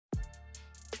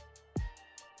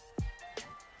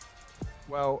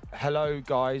Well, hello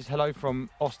guys. Hello from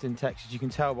Austin, Texas. You can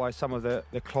tell by some of the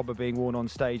clobber being worn on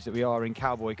stage that we are in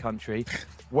cowboy country.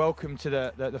 Welcome to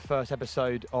the first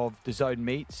episode of DAZN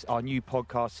Meets, our new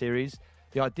podcast series.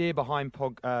 The idea behind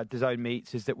DAZN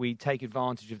Meets is that we take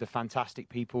advantage of the fantastic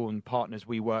people and partners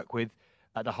we work with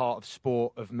at the heart of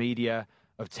sport, of media,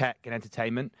 of tech and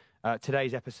entertainment.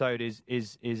 Today's episode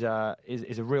is a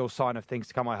real sign of things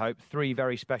to come, I hope. 3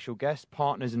 very special guests,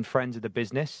 partners and friends of the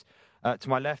business. To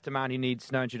my left, a man who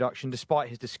needs no introduction, despite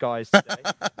his disguise today.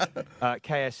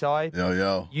 KSI,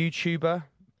 YouTuber,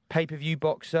 pay-per-view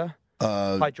boxer,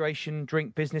 hydration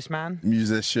drink businessman,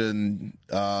 musician.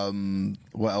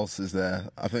 What else is there?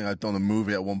 I think I've done a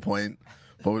movie at one point,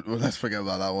 but let's forget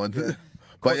about that one.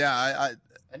 But yeah,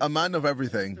 a man of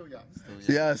everything.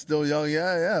 Still young.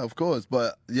 Yeah, of course.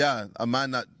 But yeah, a man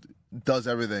that does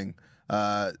everything.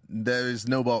 There is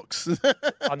no box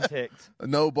unticked.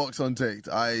 No box unticked.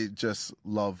 I just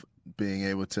love being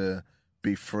able to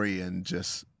be free and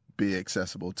just be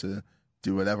accessible to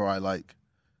do whatever I like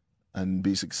and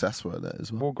be successful at that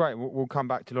as well. Well, great. We'll come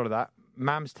back to a lot of that.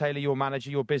 Mams Taylor, your manager,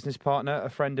 your business partner, a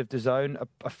friend of DAZN,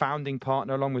 a founding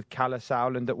partner along with Kalle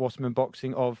Sauerland at Wasserman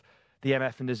Boxing of the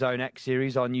MF and DAZN X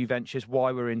series, our new ventures.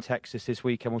 Why we're in Texas this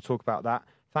weekend, we'll talk about that.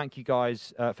 Thank you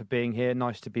guys for being here.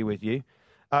 Nice to be with you.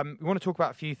 We want to talk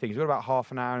about a few things. We've got about half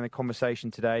an hour in the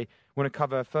conversation today. We want to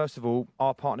cover, first of all,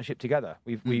 our partnership together.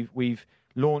 We've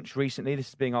launched recently. This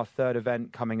is being our 3rd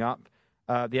event coming up,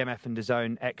 the MF and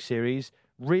DAZN X series.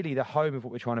 Really the home of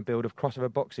what we're trying to build of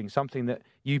crossover boxing, something that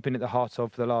you've been at the heart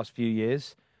of for the last few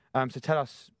years. So tell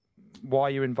us why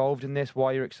you're involved in this,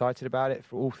 why you're excited about it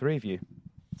for all 3 of you.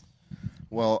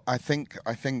 Well, I think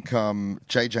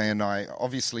JJ and I,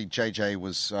 obviously JJ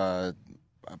was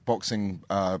boxing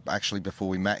actually before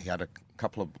we met. He had a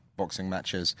couple of boxing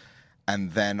matches,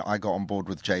 and then I got on board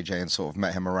with JJ and sort of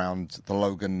met him around the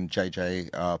Logan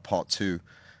JJ Part 2.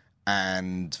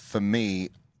 And for me,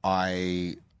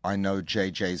 I know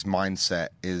JJ's mindset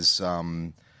is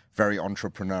very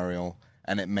entrepreneurial,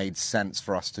 and it made sense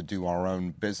for us to do our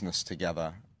own business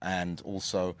together. And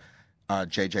also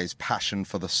JJ's passion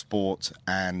for the sport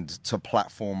and to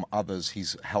platform others.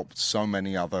 He's helped so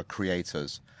many other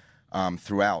creators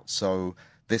throughout. So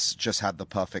this just had the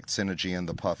perfect synergy and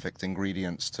the perfect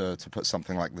ingredients to put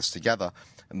something like this together.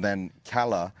 And then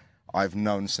Kalle, I've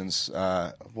known since,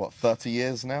 30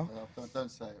 years now? Don't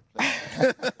say it,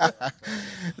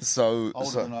 please.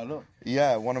 Older than I look.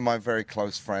 Yeah, one of my very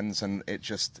close friends, and it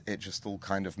just all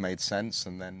kind of made sense.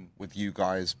 And then with you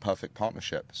guys, perfect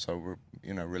partnership. So we're,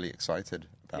 really excited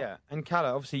about it. Yeah, and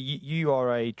Kalle, obviously you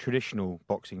are a traditional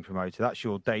boxing promoter. That's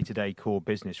your day-to-day core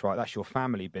business, right? That's your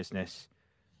family business.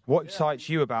 What excites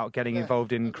you about getting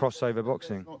involved in crossover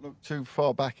boxing? Let's not look too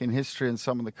far back in history and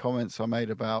some of the comments I made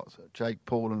about Jake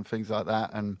Paul and things like that,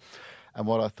 and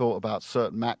what I thought about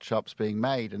certain matchups being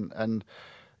made. And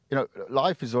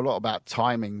life is a lot about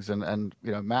timings. And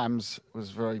Mams was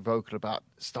very vocal about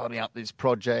starting up this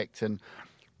project, and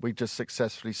we just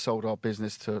successfully sold our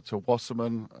business to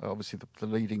Wasserman, obviously the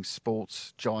leading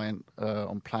sports giant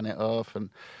on planet Earth,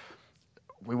 and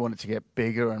we wanted to get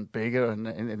bigger and bigger and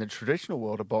in the traditional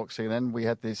world of boxing. And then we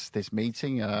had this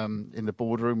meeting in the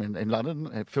boardroom in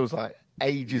London. It feels like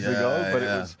ages ago,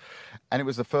 but it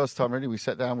was the first time really we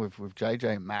sat down with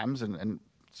JJ and Mams, and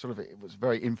sort of it was a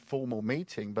very informal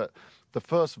meeting. But the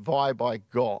first vibe I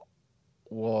got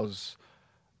was,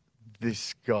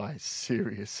 this guy's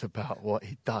serious about what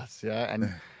he does, and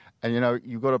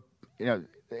you've got to,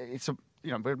 it's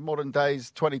but modern days,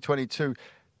 2022,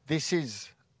 this is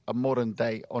a modern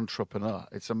day entrepreneur.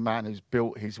 It's a man who's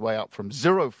built his way up from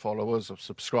 0 followers or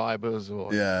subscribers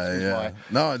or my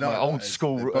old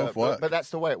school. But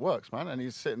that's the way it works, man. And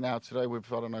he's sitting now today with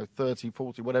 30,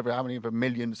 40, whatever, how many of a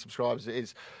million subscribers it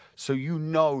is. So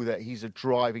that he's a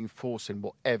driving force in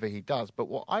whatever he does. But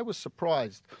what I was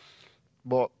surprised,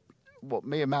 what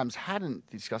me and Mams hadn't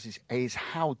discussed is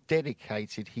how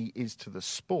dedicated he is to the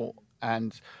sport.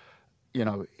 And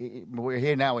we're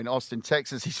here now in Austin,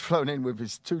 Texas. He's flown in with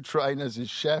his 2 trainers, his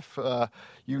chef,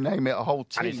 you name it, a whole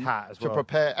team. And his hat as well. To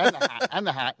prepare, and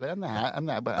the hat, and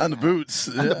the boots.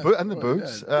 And the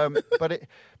boots.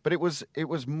 But it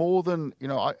was more than,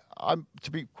 I'm to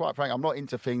be quite frank, I'm not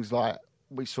into things like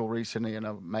we saw recently in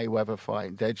a Mayweather fight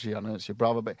in Deji. I know it's your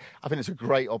brother, but I think it's a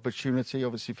great opportunity,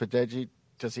 obviously, for Deji.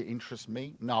 Does it interest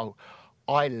me? No.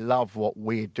 I love what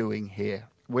we're doing here.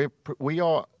 We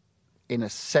are in a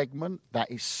segment that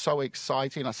is so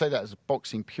exciting. I say that as a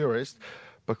boxing purist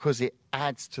because it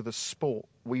adds to the sport.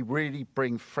 We really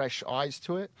bring fresh eyes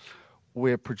to it.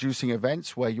 We're producing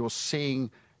events where you're seeing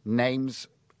names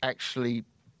actually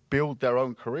build their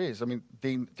own careers. I mean,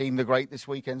 Dean the Great this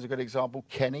weekend's a good example.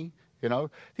 Kenny, you know.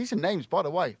 These are names, by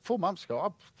the way, 4 months ago, I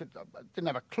didn't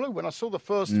have a clue. When I saw the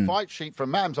first fight sheet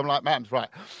from Mams, I'm like, Mams, right,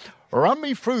 run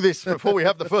me through this before we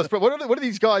have the first. What do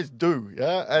these guys do?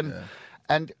 Yeah,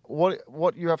 and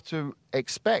what you have to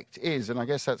expect is, and I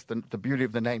guess that's the beauty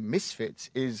of the name Misfits,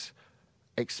 is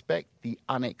expect the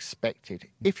unexpected.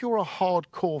 If you're a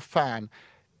hardcore fan,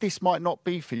 this might not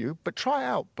be for you, but try it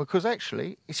out, because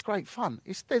actually it's great fun.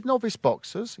 They're novice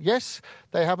boxers. Yes,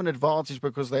 they have an advantage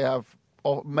because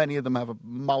many of them have a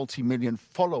multi-million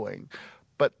following,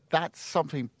 but that's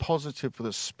something positive for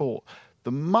the sport.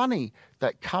 The money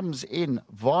that comes in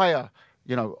via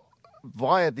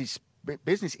this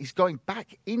business is going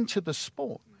back into the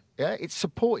sport. Yeah, it's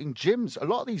supporting gyms. A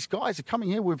lot of these guys are coming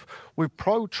here with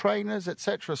pro trainers,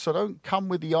 etc. So don't come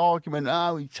with the argument,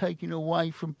 we're taking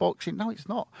away from boxing. No, it's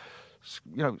not.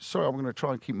 You know, sorry, I'm going to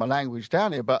try and keep my language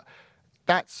down here, but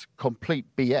that's complete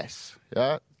BS.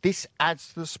 Yeah, this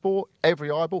adds to the sport. Every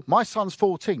eyeball. My son's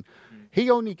 14. He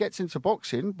only gets into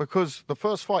boxing because the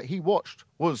first fight he watched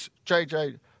was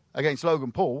JJ against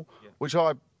Logan Paul, which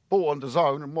I bought on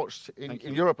DAZN and watched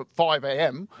in Europe at 5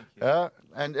 a.m.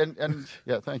 And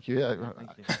yeah, thank you. Yeah,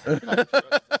 thank you.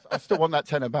 I still want that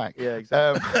tenner back. Yeah,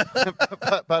 exactly.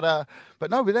 But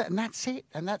no, with that, and that's it.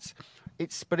 And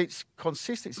but it's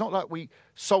consistent. It's not like we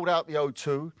sold out the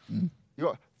O2. You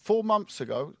got 4 months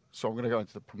ago. So I'm going to go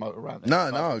into the promoter round.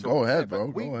 No, go ahead, bro.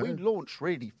 We launched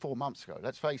really 4 months ago.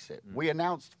 Let's face it. We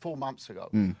announced 4 months ago.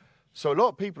 So a lot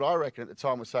of people, I reckon, at the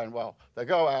time were saying, well, they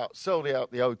go out, sell out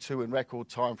the O2 in record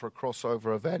time for a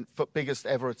crossover event, for biggest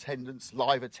ever attendance,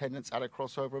 live attendance at a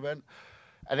crossover event.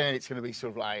 And then it's going to be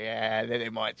sort of like, yeah, then they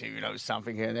might do,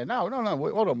 something here and there. No,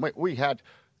 hold on. We had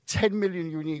 10 million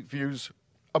unique views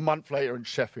a month later in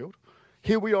Sheffield.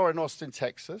 Here we are in Austin,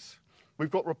 Texas. We've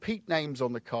got repeat names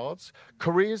on the cards.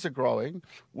 Careers are growing.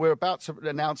 We're about to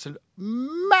announce a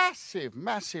massive,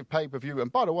 massive pay-per-view.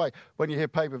 And by the way, when you hear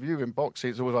pay-per-view in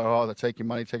boxing, it's always like, they're taking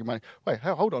money. Wait,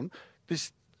 hold on.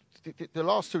 The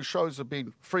last 2 shows have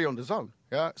been free on DAZN.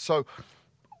 Yeah, so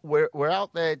we're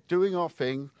out there doing our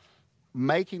thing,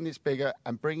 making this bigger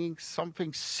and bringing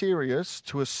something serious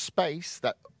to a space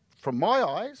that, from my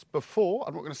eyes, before,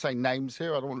 I'm not going to say names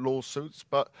here, I don't want lawsuits,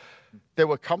 but there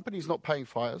were companies not paying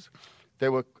fighters.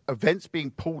 There were events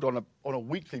being pulled on a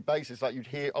weekly basis, like you'd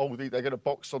hear, they're going to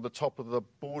box on the top of the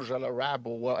Burj Al Arab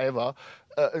or whatever,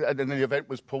 and then the event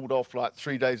was pulled off like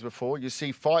 3 days before. You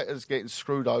see fighters getting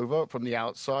screwed over from the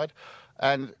outside,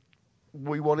 and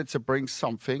we wanted to bring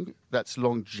something that's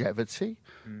longevity,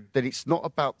 that it's not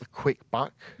about the quick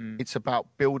buck, it's about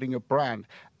building a brand.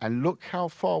 And look how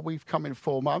far we've come in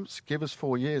 4 months. Give us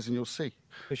 4 years and you'll see.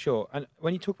 For sure. And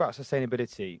when you talk about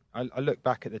sustainability, I look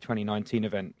back at the 2019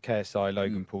 event, KSI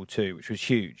Logan Paul 2, which was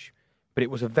huge, but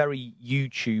it was a very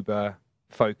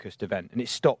YouTuber-focused event, and it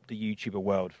stopped the YouTuber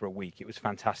world for a week. It was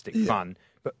fantastic fun,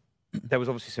 but there was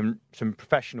obviously some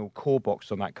professional core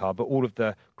boxers on that card, but all of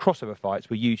the crossover fights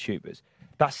were YouTubers.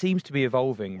 That seems to be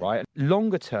evolving, right?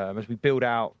 Longer term, as we build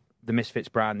out the Misfits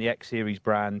brand, the X-Series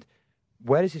brand,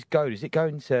 where does this go? Does it go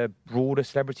into broader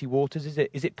celebrity waters? Is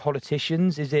it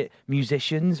politicians? Is it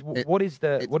musicians? What is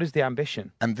the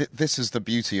ambition? And this is the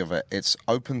beauty of it. It's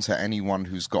open to anyone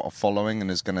who's got a following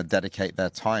and is going to dedicate their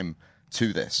time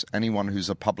to this. Anyone who's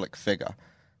a public figure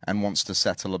and wants to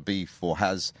settle a beef or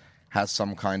has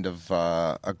some kind of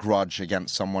a grudge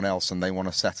against someone else and they want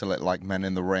to settle it like men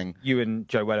in the ring. You and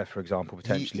Joe Weller, for example,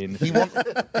 potentially. He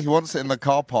wants it in the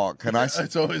car park. And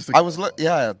it's always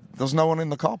the there's no one in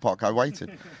the car park. I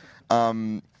waited.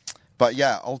 But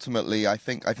yeah, ultimately, I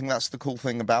think that's the cool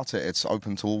thing about it. It's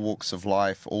open to all walks of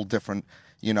life, all different,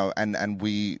 and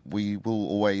we will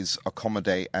always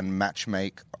accommodate and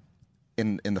matchmake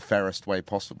in the fairest way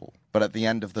possible. But at the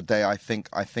end of the day, I think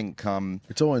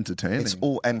it's all entertaining. It's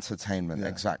all entertainment,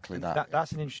 exactly that.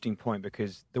 That's an interesting point,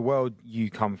 because the world you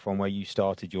come from, where you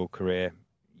started your career,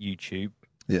 YouTube,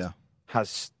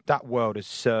 that world has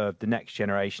served the next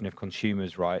generation of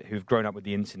consumers, right, who've grown up with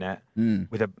the internet,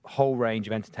 with a whole range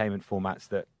of entertainment formats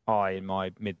that I, in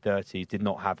my mid-30s, did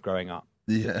not have growing up.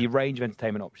 Yeah. The range of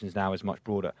entertainment options now is much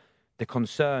broader. The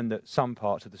concern that some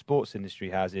parts of the sports industry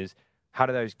has is, how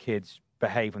do those kids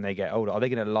behave when they get older? Are they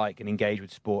going to like and engage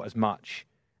with sport as much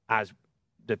as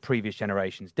the previous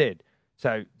generations did?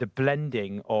 So the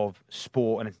blending of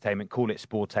sport and entertainment, call it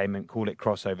sportainment, call it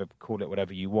crossover, call it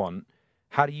whatever you want.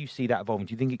 How do you see that evolving?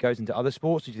 Do you think it goes into other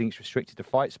sports? Or do you think it's restricted to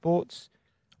fight sports?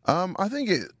 I think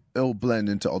it'll blend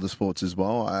into other sports as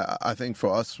well. I think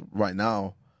for us right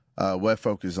now, we're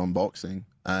focused on boxing,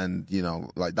 and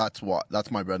that's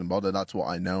my bread and butter. That's what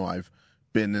I know. I've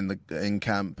been in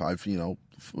camp. I've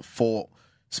fought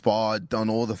sparred, done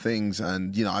all the things,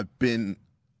 and I've been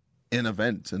in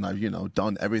events, and I've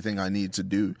done everything I need to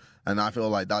do, and I feel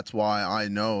like that's why I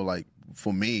know, like,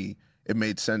 for me, it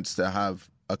made sense to have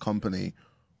a company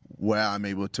where I'm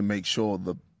able to make sure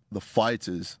the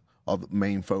fighters are the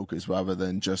main focus, rather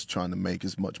than just trying to make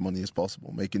as much money as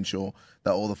possible, making sure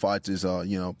that all the fighters are,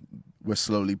 we're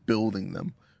slowly building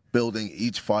them, building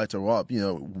each fighter up,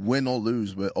 win or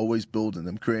lose, we're always building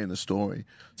them, creating a story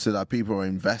so that people are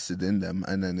invested in them,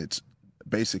 and then it's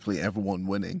basically everyone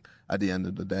winning at the end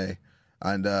of the day.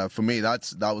 And for me,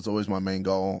 that was always my main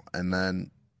goal. And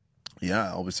then,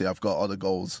 obviously I've got other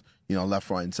goals, left,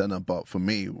 right, and center. But for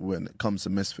me, when it comes to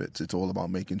Misfits, it's all about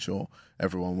making sure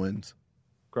everyone wins.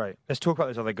 Great. Let's talk about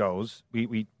those other goals.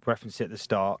 We referenced it at the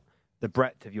start. The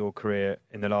breadth of your career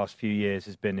in the last few years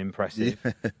has been impressive.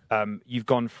 You've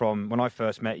gone from, when I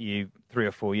first met you 3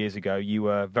 or 4 years ago, you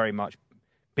were very much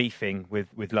beefing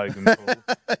with Logan Paul.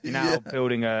 You're now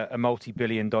building a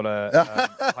multi-billion-dollar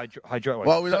hydro.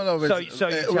 Well, we don't know if it's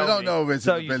we don't know if it's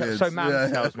billions. So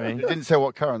Mams tells me. You didn't say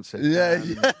what currency.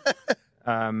 You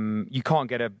can't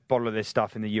get a bottle of this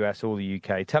stuff in the US or the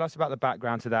UK. Tell us about the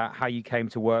background to that, how you came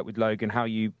to work with Logan, how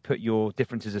you put your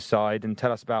differences aside, and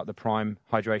tell us about the Prime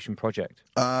Hydration project.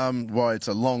 Well, it's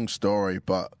a long story,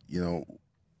 but,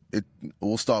 it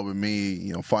all started with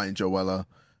me, fighting Joella,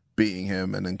 beating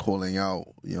him, and then calling out,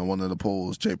 one of the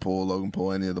Pauls, Jake Paul, Logan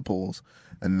Paul, any of the Pauls.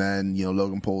 And then,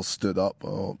 Logan Paul stood up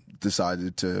or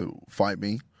decided to fight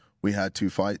me. We had 2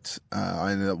 fights.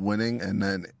 I ended up winning, and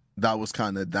then that was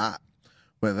kind of that.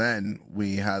 But then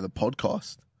we had a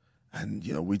podcast, and,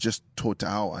 we just talked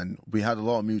out, and we had a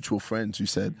lot of mutual friends who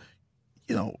said,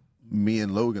 me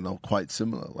and Logan are quite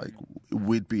similar. Like,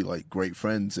 we'd be like great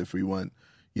friends if we weren't,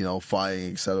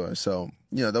 fighting, etc. So,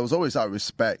 there was always that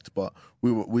respect, but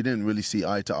we didn't really see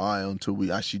eye to eye until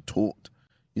we actually talked,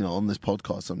 on this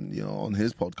podcast and, on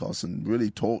his podcast, and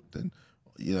really talked and,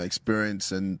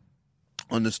 experienced and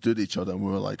understood each other. And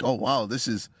we were like, oh, wow,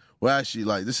 we're actually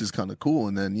like, this is kind of cool.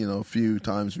 And then, a few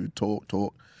times we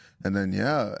talk. And then,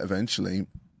 eventually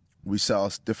we set our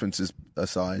differences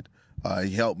aside.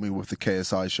 He helped me with the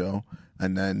KSI show.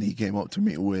 And then he came up to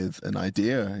me with an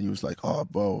idea. And he was like, oh,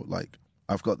 bro, like,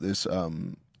 I've got this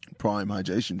Prime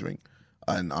hydration drink,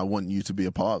 and I want you to be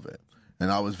a part of it.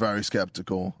 And I was very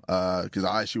skeptical because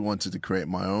I actually wanted to create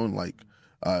my own, like,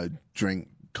 drink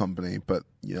company. But,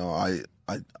 I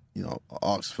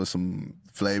asked for some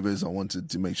flavors. I wanted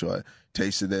to make sure I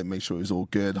tasted it, make sure it was all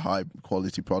good, high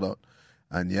quality product.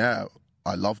 And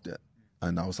I loved it.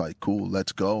 And I was like, cool,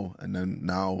 let's go. And then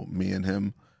now me and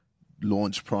him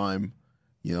launched Prime,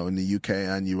 in the UK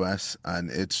and US, and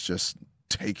it's just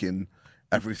taken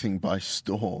everything by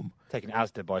storm. Taking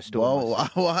Asda by storm.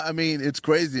 Well, I mean, it's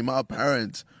crazy. My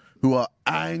parents who are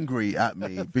angry at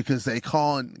me because they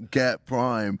can't get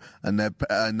Prime, and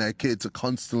their kids are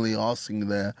constantly asking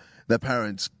their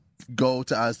parents, go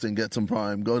to Asda and get some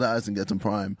Prime, go to Asda and get some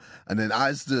Prime. And then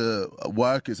Asda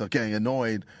workers are getting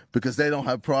annoyed because they don't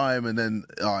have Prime, and then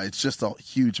it's just a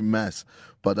huge mess.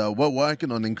 But we're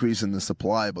working on increasing the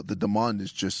supply, but the demand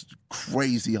is just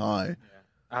crazy high.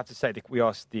 I have to say, we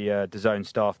asked the DAZN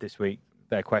staff this week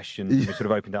their questions. We sort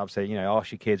of opened it up, say,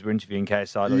 ask your kids. We're interviewing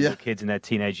KSI, your kids in their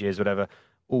teenage years, whatever.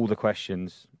 All the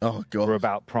questions were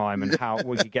about Prime and how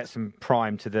we could get some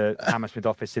Prime to the Hammersmith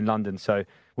office in London. So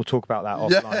we'll talk about that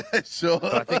offline. Yeah, sure.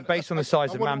 But I think based on the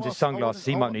size of Mams' sunglasses,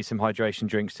 he might need some hydration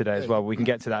drinks today as well. We can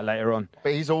get to that later on.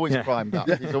 But he's always primed up.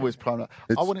 He's always primed up.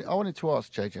 I wanted to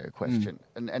ask JJ a question.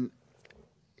 And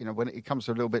when it comes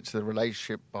to a little bit to the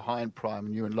relationship behind Prime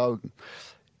and you and Logan,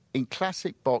 in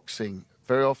classic boxing,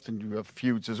 very often you have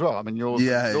feuds as well. I mean, yours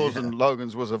and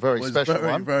Logan's was a very special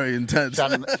one. Very intense.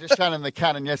 Shannon the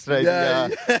Cannon yesterday,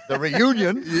 the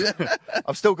reunion.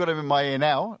 I've still got him in my ear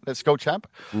now. Let's go, champ.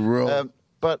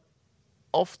 But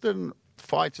often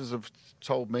fighters have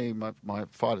told me, my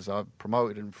fighters I've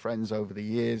promoted and friends over the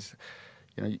years,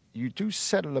 you do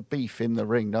settle a beef in the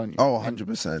ring, don't you? Oh,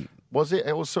 100%. Was it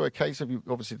also a case of you,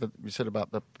 obviously, that you said about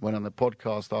went on the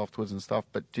podcast afterwards and stuff,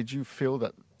 but did you feel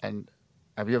that, and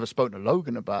have you ever spoken to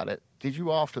Logan about it? Did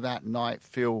you, after that night,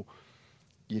 feel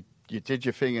you did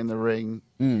your thing in the ring,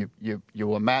 you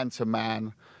were man to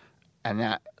man, and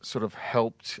that sort of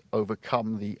helped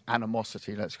overcome the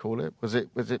animosity, let's call it? Was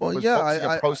boxing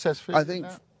a process for you? I think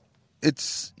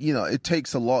it's it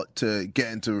takes a lot to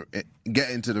get into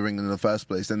the ring in the first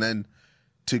place, and then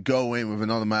to go in with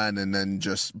another man and then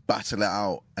just battle it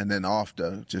out, and then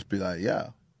after just be like, yeah,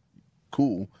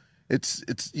 cool. It's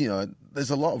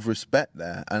there's a lot of respect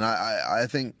there, and I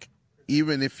think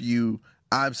even if you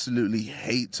absolutely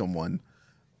hate someone,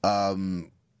 I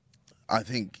I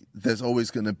think there's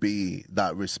always going to be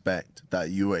that respect that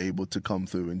you were able to come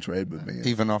through and trade with me.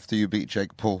 Even after you beat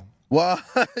Jake Paul. Well,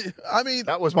 I mean,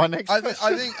 That was my next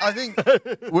question. I think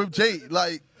with Jake,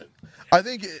 like, I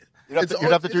think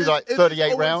You'd have to do like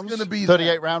 38 rounds, going to be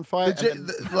 38 round fight,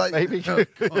 like maybe.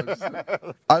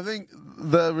 I think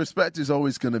the respect is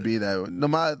always going to be there, no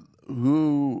matter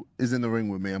who is in the ring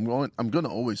with me. I'm going to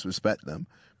always respect them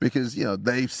because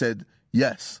they've said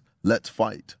yes, let's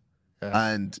fight,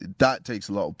 and that takes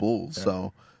a lot of balls. Yeah.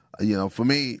 So, for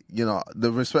me,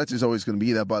 the respect is always going to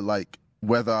be there, but like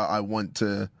whether I want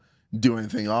to do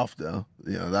anything after,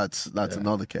 that's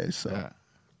another case. So. Yeah.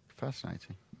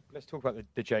 Fascinating. Let's talk about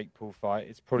the Jake Paul fight.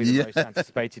 It's probably the most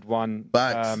anticipated one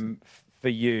for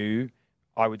you.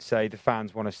 I would say the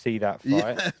fans want to see that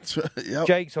fight. Yeah, yep.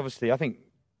 Jake's obviously, I think,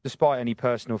 despite any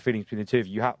personal feelings between the two of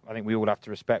you, I think we all have to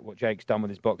respect what Jake's done with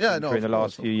his boxing during the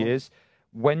last few years.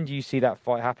 When do you see that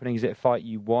fight happening? Is it a fight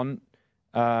you want?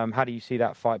 How do you see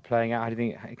that fight playing out? How do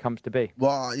you think it comes to be?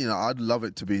 Well, I'd love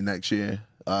it to be next year.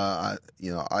 I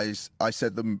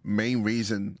said the main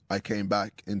reason I came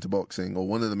back into boxing, or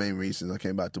one of the main reasons I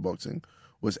came back to boxing,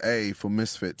 was for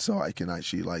Misfits, so I can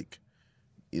actually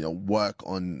work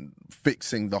on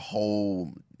fixing the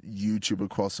whole YouTuber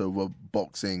crossover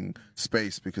boxing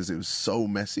space, because it was so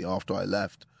messy after I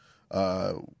left.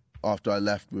 After I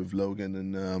left with Logan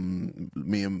and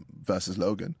me versus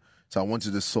Logan, so I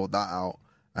wanted to sort that out,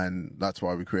 and that's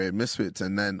why we created Misfits.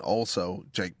 And then also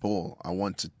Jake Paul, I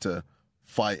wanted to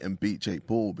fight and beat Jake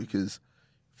Paul, because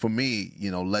for me,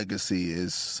 legacy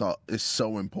is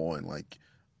so important. Like,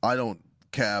 I don't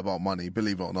care about money,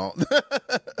 believe it or not.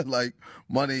 Like,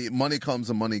 money comes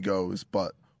and money goes,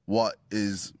 but what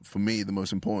is for me the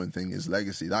most important thing is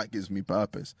legacy. That gives me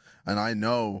purpose. And I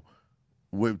know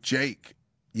with Jake,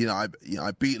 I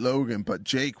beat Logan, but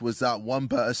Jake was that one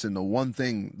person or one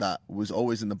thing that was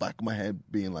always in the back of my head,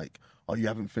 being like, oh, you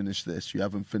haven't finished this, you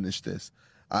haven't finished this.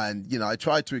 And, I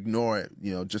tried to ignore it,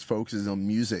 just focusing on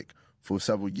music for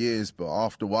several years. But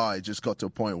after a while, it just got to a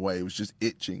point where it was just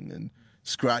itching and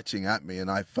scratching at me.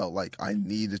 And I felt like I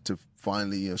needed to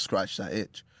finally scratch that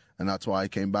itch. And that's why I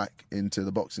came back into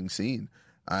the boxing scene.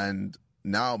 And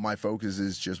now my focus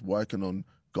is just working on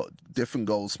different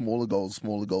goals, smaller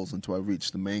goals until I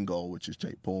reach the main goal, which is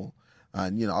Jake Paul.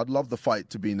 And, I'd love the fight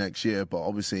to be next year, but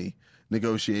obviously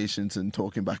negotiations and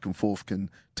talking back and forth can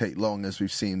take long, as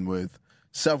we've seen with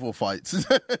several fights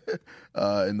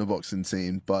in the boxing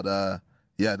scene. But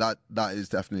that is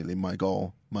definitely my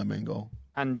goal, my main goal.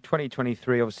 And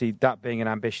 2023, obviously, that being an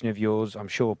ambition of yours, I'm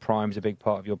sure Prime's a big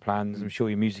part of your plans. I'm sure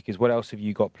your music is. What else have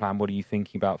you got planned? What are you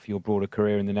thinking about for your broader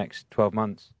career in the next 12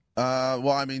 months?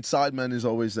 Well, I mean, Sidemen is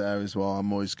always there as well.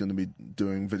 I'm always going to be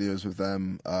doing videos with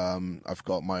them. I've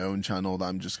got my own channel that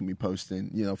I'm just going to be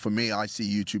posting. For me, I see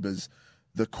YouTube as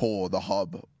the core, the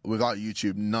hub. Without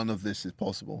YouTube, none of this is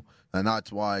possible. And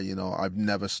that's why, I've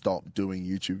never stopped doing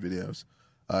YouTube videos,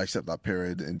 except that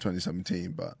period in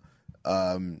 2017. But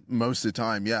most of the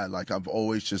time, I've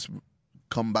always just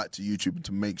come back to YouTube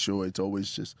to make sure it's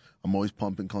always just, I'm always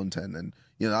pumping content. And,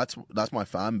 that's my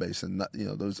fan base. And, that,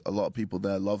 there's a lot of people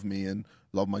there love me and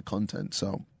love my content.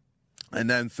 So, and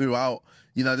then throughout,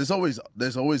 there's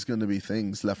always going to be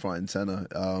things left, right, and center.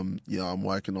 I'm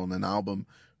working on an album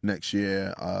next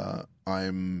year.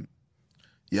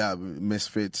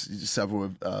 Misfits,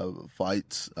 several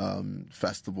fights,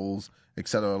 festivals,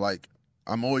 etc. Like,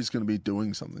 I'm always going to be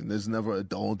doing something. There's never a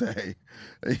dull day.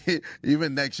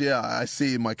 Even next year, I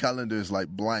see my calendar is like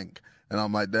blank, and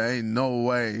I'm like, there ain't no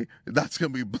way that's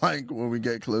going to be blank when we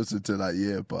get closer to that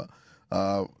year. But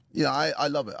I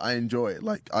love it. I enjoy it.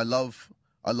 Like, I love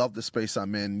the space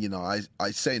I'm in.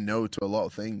 I say no to a lot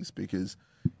of things because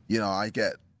I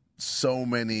get so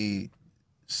many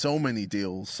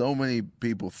deals, so many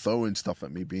people throwing stuff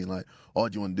at me, being like, oh,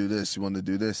 do you want to do this? You want to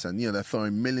do this? And, they're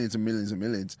throwing millions and millions and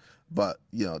millions. But,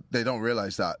 they don't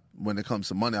realize that when it comes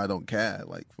to money, I don't care.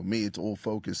 Like, for me, it's all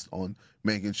focused on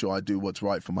making sure I do what's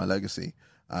right for my legacy.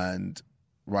 And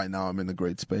right now, I'm in a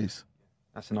great space.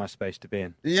 That's a nice space to be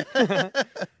in. Yeah.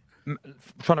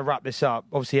 Trying to wrap this up,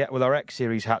 obviously, with our X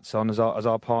Series hats on as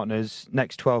our partners,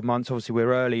 next 12 months, obviously,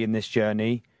 we're early in this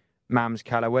journey. Mams,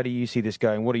 Kalle, where do you see this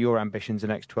going? What are your ambitions the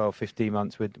next 12, 15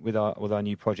 months with our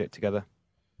new project together?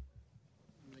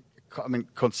 I mean,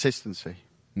 consistency.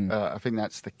 I think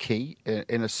that's the key.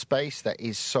 In a space that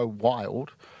is so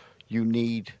wild, you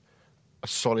need a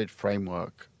solid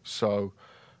framework. So,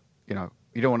 you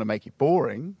don't want to make it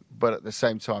boring, but at the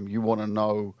same time, you want to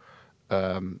know,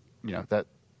 that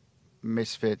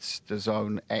Misfits, the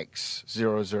Zone X,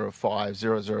 005,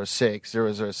 006,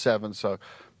 007. So,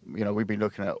 we've been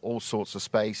looking at all sorts of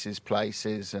spaces,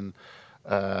 places, and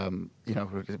You know,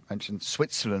 we mentioned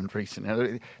Switzerland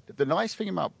recently. The nice thing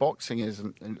about boxing is,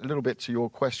 and a little bit to your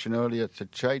question earlier to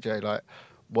JJ, like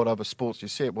what other sports do you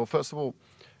see it? Well, first of all,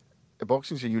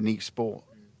 boxing's a unique sport,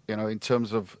 you know, in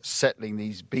terms of settling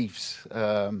these beefs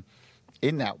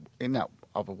in that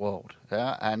other world,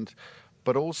 yeah.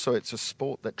 But also it's a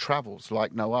sport that travels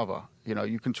like no other. You know,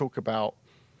 you can talk about,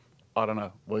 I don't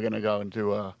know, we're going to go and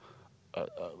do a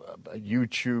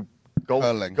YouTube golf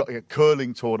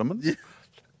curling tournament. Yeah.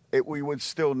 We would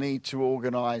still need to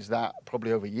organise that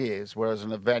probably over years, whereas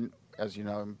an event, as you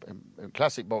know, in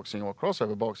classic boxing or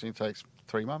crossover boxing, it takes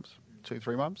 3 months,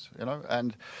 2-3 months, you know.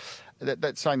 And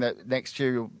that's saying that next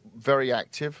year you're very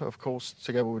active, of course,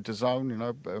 together with DAZN, you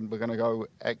know, and we're going to go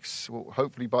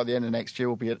hopefully by the end of next year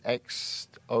we'll be at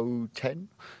X010,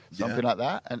 something like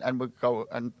that. And we'll go,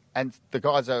 and the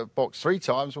guys that have boxed 3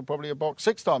 times will probably have boxed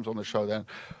 6 times on the show then.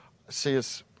 See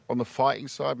us on the fighting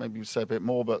side, maybe you say a bit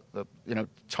more, but you know,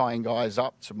 tying guys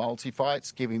up to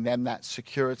multi-fights, giving them that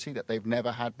security that they've never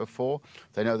had before.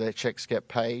 They know their checks get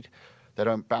paid. They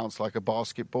don't bounce like a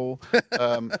basketball.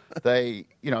 They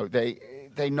know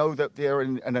that they're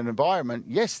in an environment.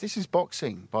 Yes, this is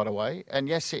boxing, by the way, and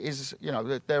yes, it is. You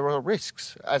know, there are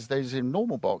risks as there's in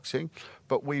normal boxing,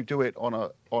 but we do it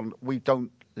we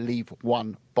don't leave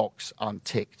one box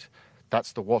unticked.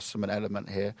 That's the Wasserman element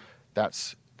here.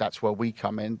 That's where we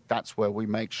come in. That's where we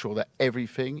make sure that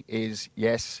everything is,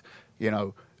 yes, you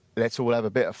know, let's all have a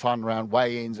bit of fun around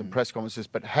weigh-ins and press conferences,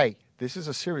 but hey, this is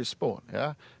a serious sport,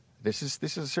 yeah? This is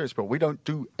a serious sport. We don't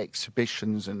do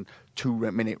exhibitions and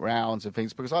 2-minute rounds and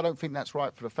things because I don't think that's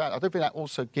right for the fan. I don't think that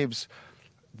also gives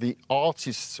the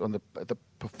artists and the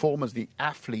performers, the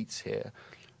athletes here,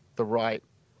 the right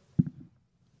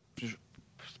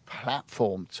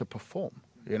platform to perform,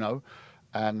 you know?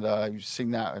 And you've seen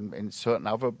that in certain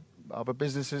other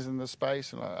businesses in the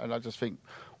space. And I just think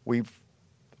we've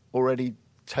already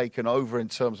taken over in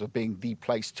terms of being the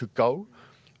place to go.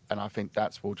 And I think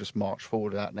we'll just march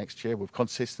forward that next year with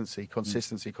consistency.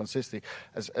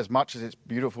 As much as it's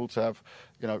beautiful to have,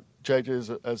 you know,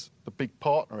 JJ as the big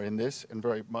partner in this and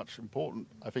very much important,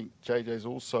 I think JJ is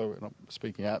also, and I'm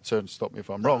speaking out, turn stop me if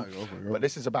I'm wrong, but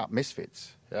this is about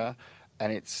misfits, yeah?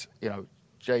 And it's, you know,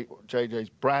 JJ's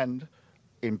brand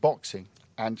in boxing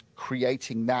and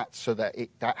creating that so that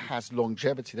that has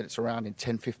longevity, that it's around in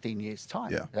 10, 15 years'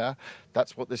 time, yeah?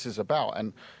 That's what this is about.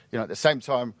 And, you know, at the same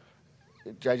time,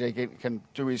 JJ can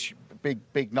do his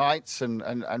big nights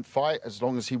and fight as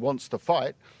long as he wants to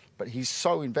fight, but he's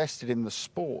so invested in the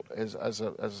sport as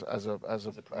a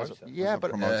yeah,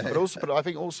 but I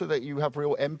think also that you have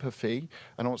real empathy.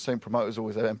 And I'm not saying promoters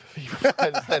always have empathy.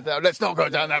 Let's not go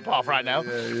down that path right now.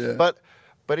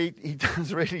 But he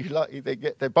does really like.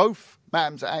 They're both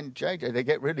Mams and JJ. They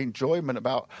get real enjoyment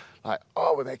about like,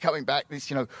 oh, when they're coming back.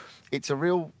 This, you know, it's a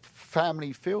real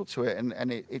family feel to it,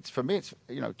 and it's for me, it's,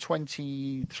 you know,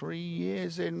 23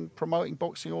 years in promoting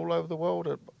boxing all over the world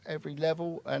at every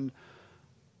level, and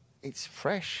it's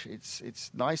fresh.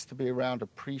 It's nice to be around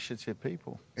appreciative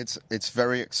people. It's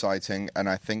very exciting, and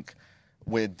I think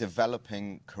we're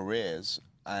developing careers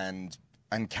and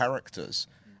characters,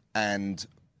 and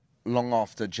long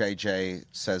after JJ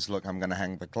says, look, I'm going to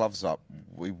hang the gloves up,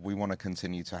 we want to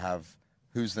continue to have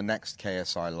who's the next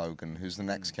KSI Logan, who's the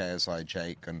next KSI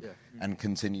Jake, and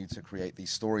continue to create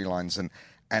these storylines.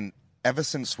 And ever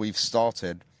since we've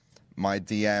started, my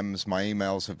DMs, my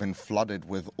emails have been flooded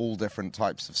with all different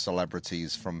types of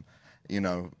celebrities, from, you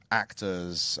know,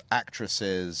 actors,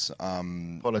 actresses,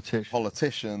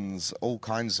 politicians, all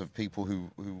kinds of people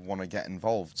who want to get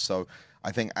involved. So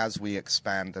I think as we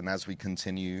expand and as we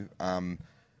continue,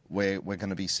 we're going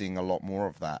to be seeing a lot more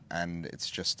of that, and it's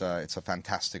just it's a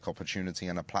fantastic opportunity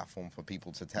and a platform for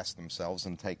people to test themselves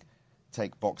and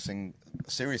take boxing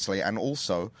seriously. And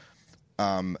also,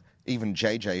 even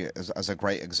JJ as a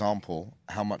great example,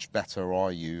 how much better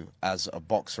are you as a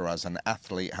boxer, as an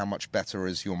athlete? How much better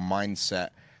is your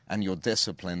mindset and your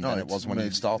discipline than it was when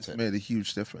you started? It's made a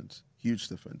huge difference.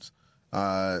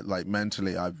 Like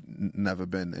mentally, I've never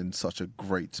been in such a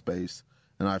great space,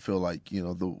 and I feel like, you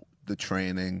know, the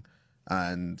training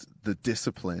and the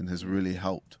discipline has really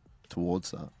helped towards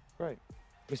that. Great.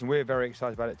 Listen, we're very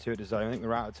excited about it too at DAZN. I think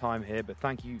we're out of time here, but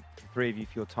thank you, the 3 of you,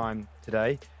 for your time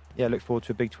today. Yeah, look forward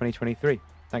to a big 2023.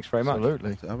 Thanks very much.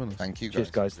 Absolutely. Thank you, guys.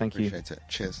 Cheers, guys. Thank you. Appreciate it.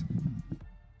 Cheers.